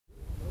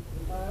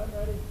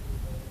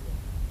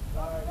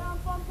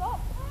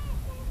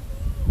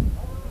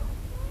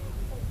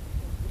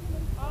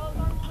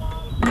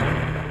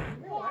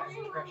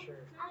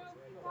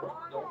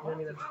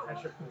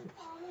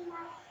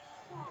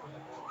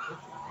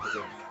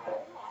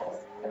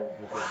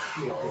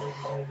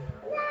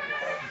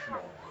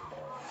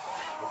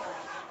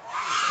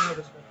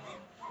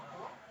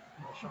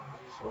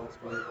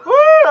Woo,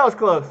 that was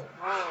close.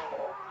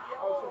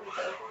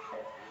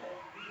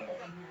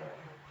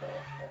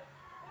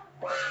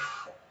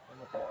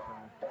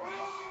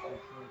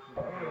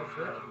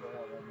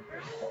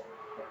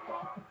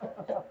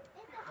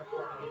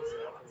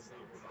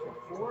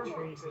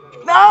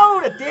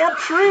 No, the damn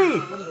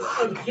tree!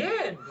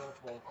 Again!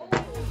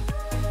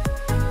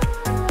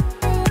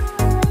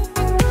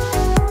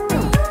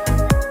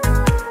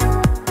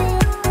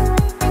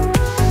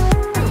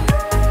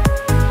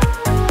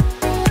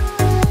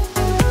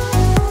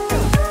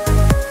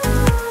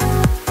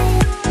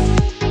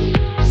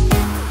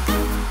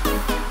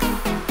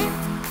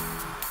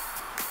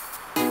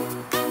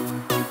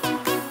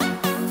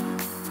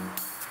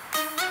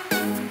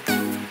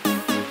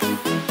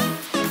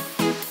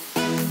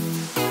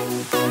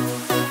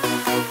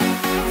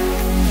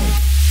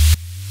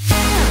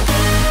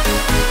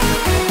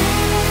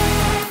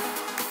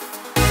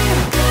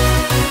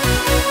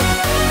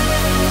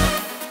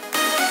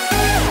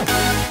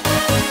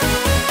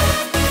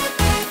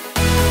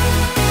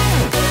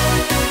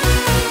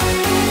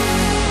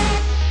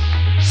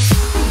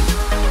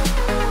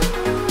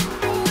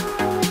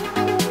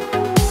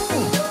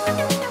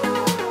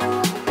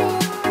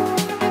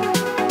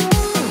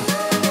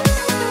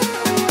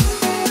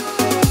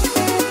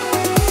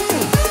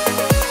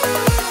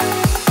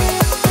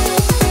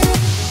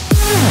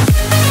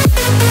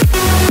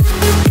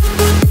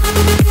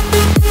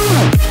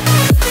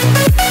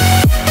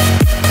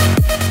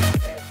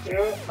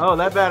 Oh,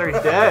 that battery's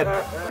dead.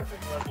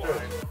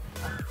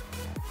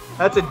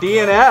 That's a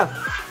DNF.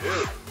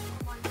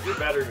 Dude, your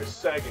battery was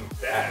sagging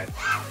bad.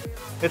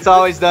 It's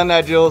always done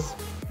that, Jules.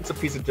 It's a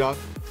piece of junk.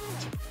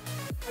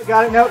 I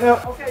got it. No, no.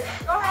 Okay,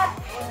 go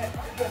ahead. Go ahead.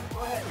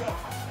 Go ahead. Go.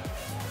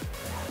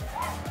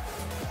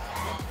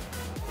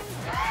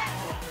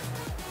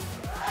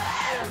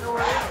 Yeah, no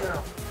worries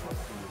now.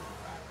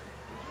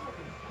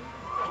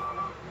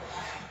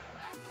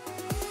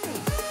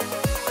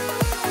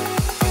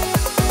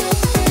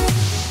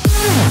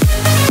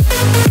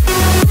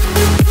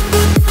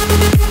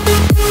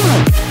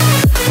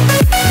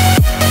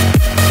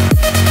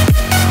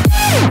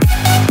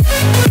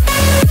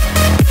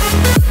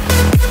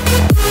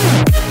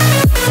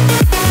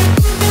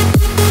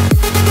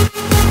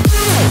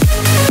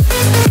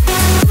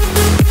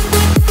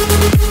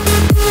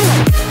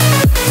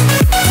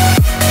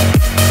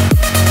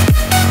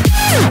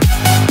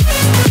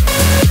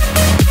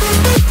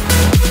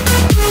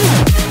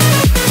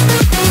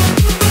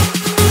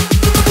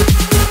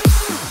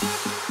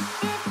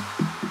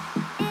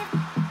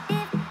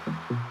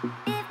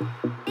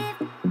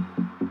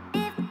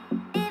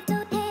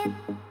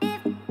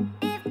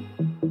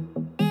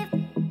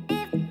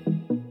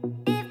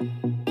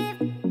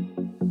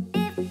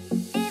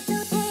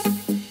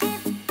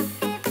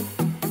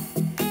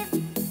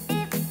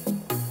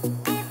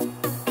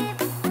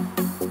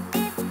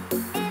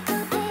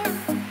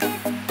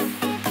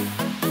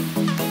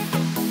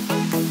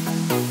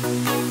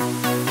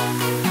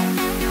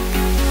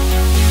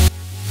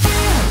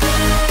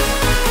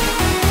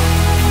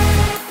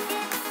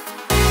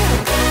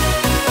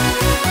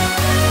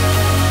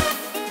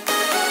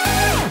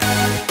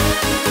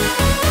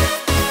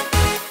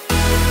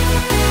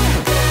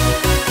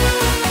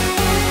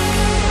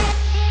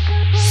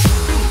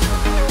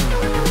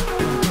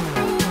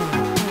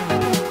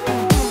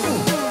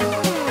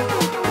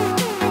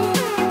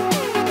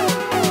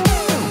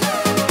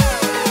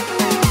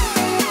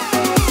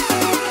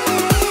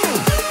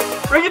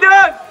 Bring it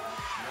down!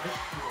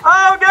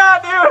 Oh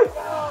god, dude!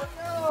 Oh,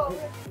 no.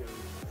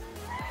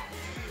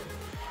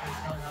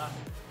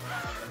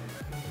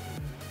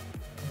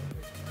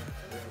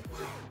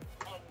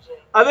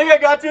 I think I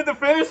got you at the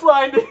finish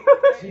line,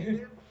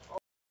 dude.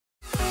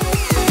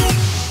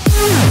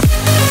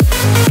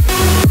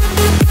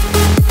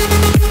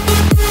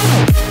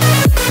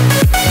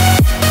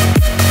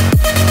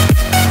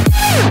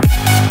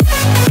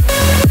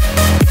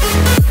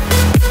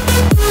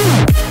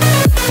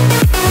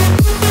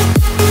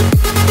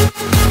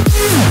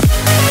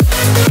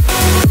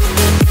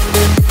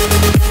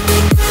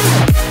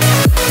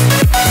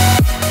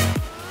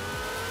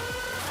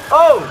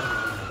 Oh!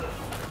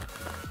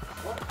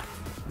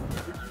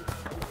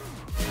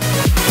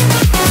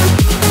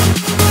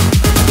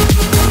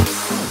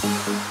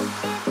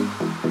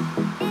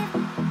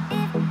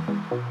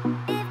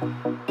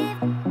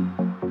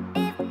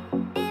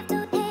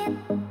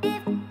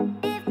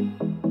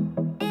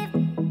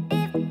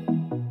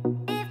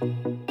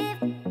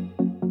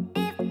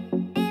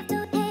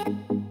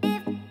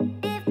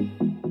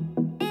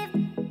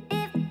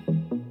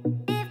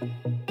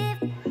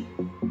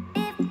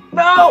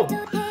 No!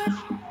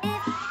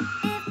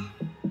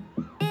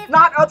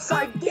 Not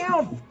upside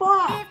down,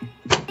 fuck!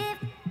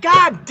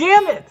 God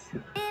damn it!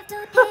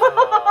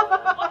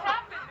 What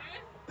happened,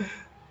 dude?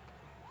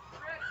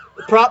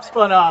 The prop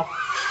spun off.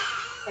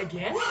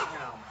 Again? No.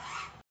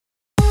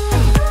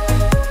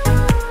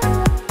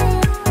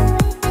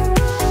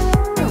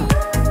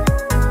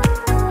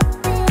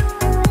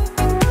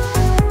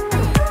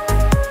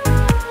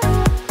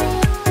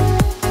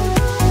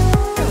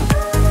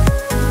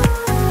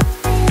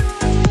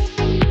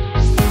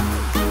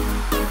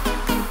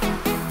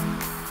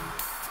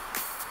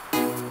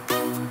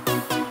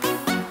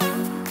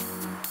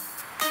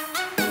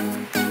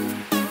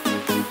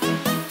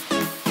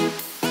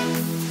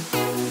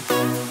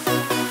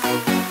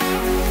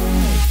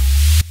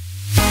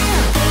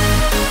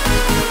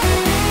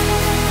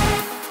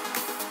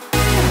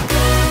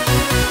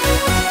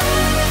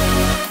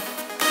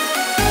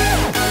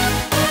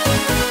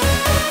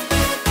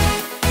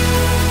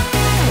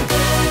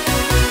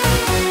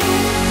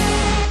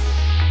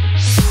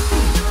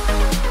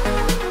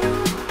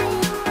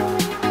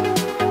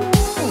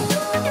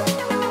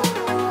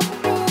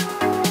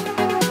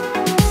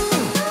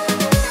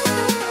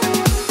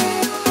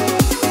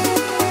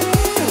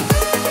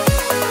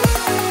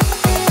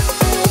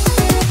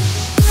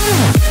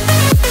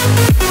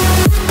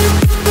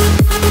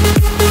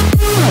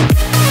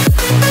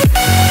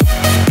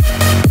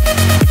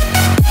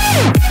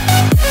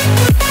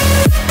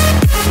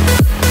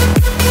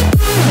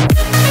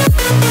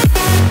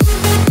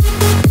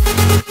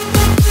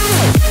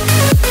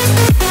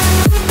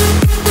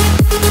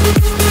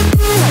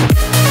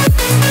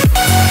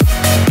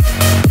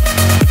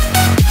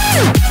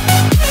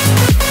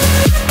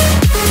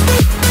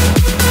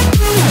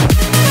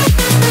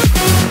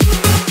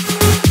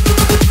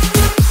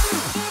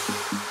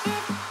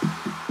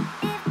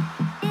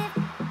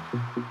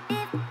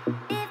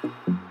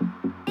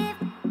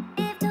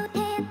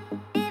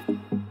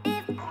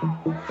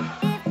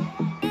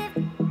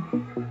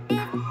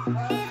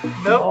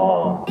 Nope.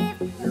 Oh,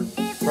 your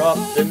prop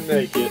didn't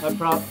make it. My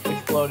prop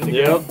exploded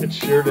again. Yep, it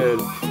sure did.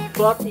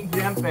 Fucking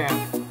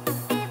GEMFAN.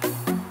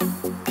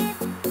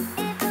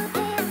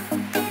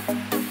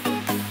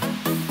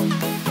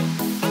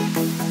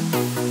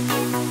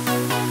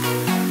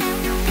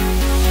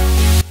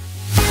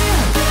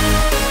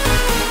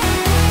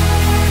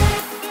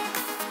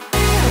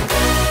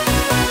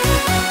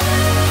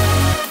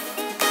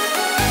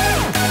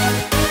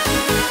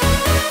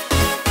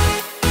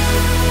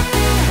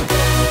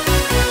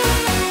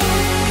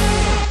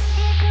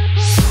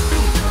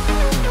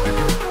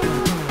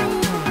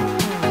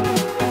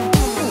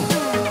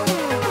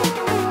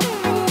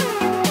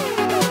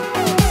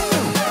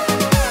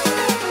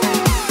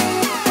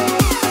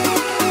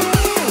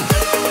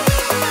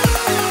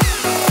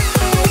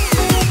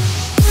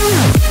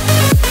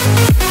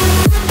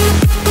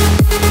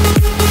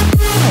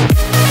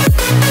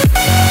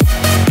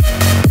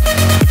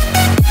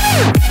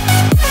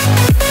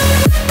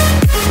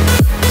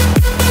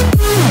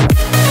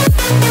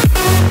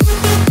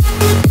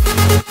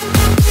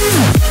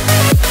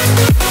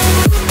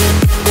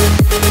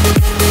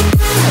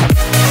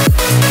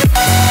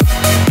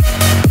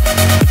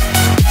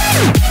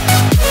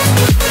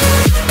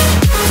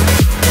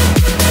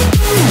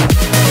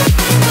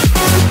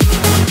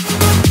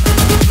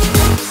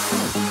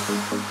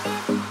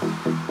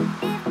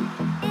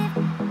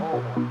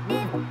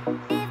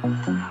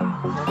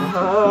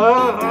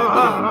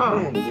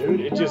 Man,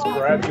 dude, it just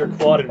grabbed your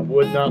quad and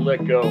would not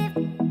let go. I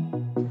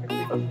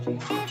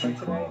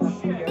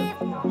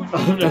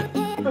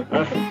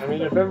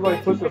mean, if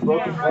everybody puts their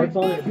broken parts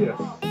on it, it'd be a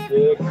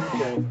sick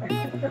thing.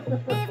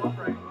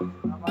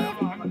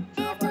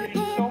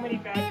 So many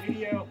bad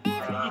video. He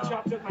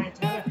chopped up my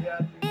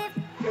antenna.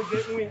 Because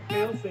it went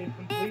fail-safe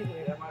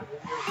completely.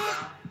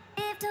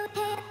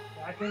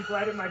 I think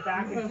right at my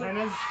back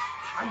antennas.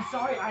 I'm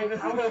sorry, I was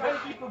trying to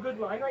keep a good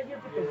line right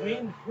here, but the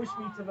wind pushed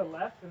me to the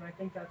left, and I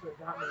think that's what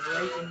got me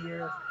right in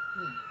here.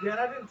 Yeah, and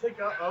I didn't take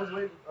out. I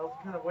was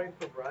kind of waiting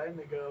for Brian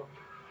to go,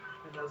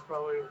 and that's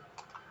probably.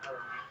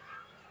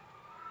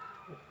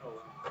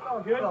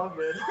 Oh, good. All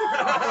good.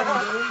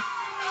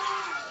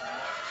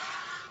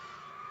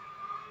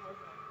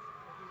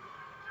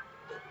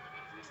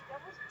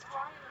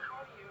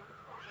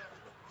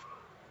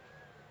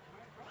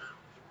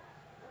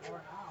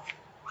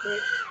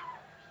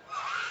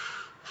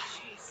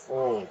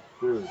 Oh,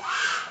 dude.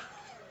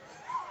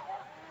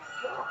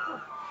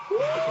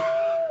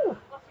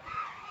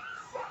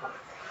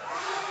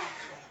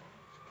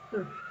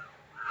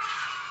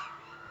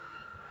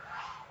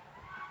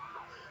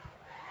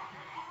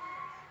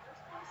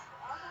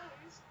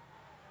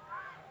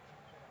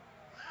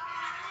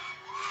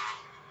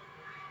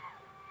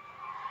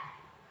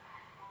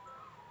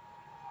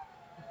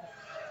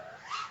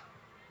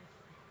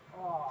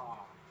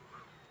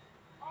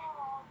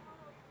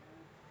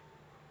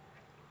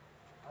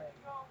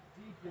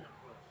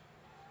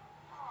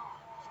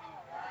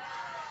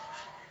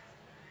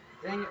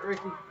 Dang it,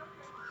 Ricky.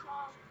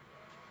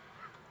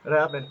 What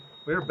happened?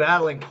 We were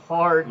battling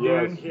hard,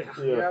 dude. Yeah.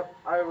 Yep,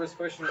 I was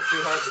pushing it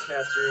too hard to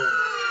catch you and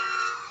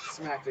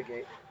smacked the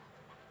gate.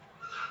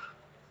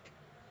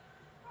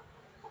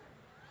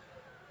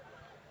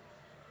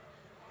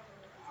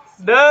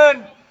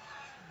 Done!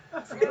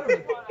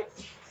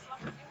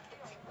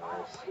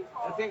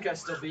 I think I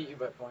still beat you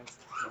by points.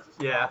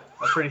 Yeah,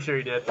 I'm pretty sure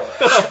you did.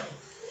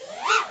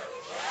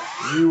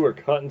 You were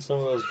cutting some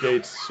of those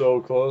gates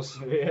so close.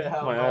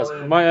 Yeah.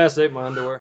 My ass ate my underwear.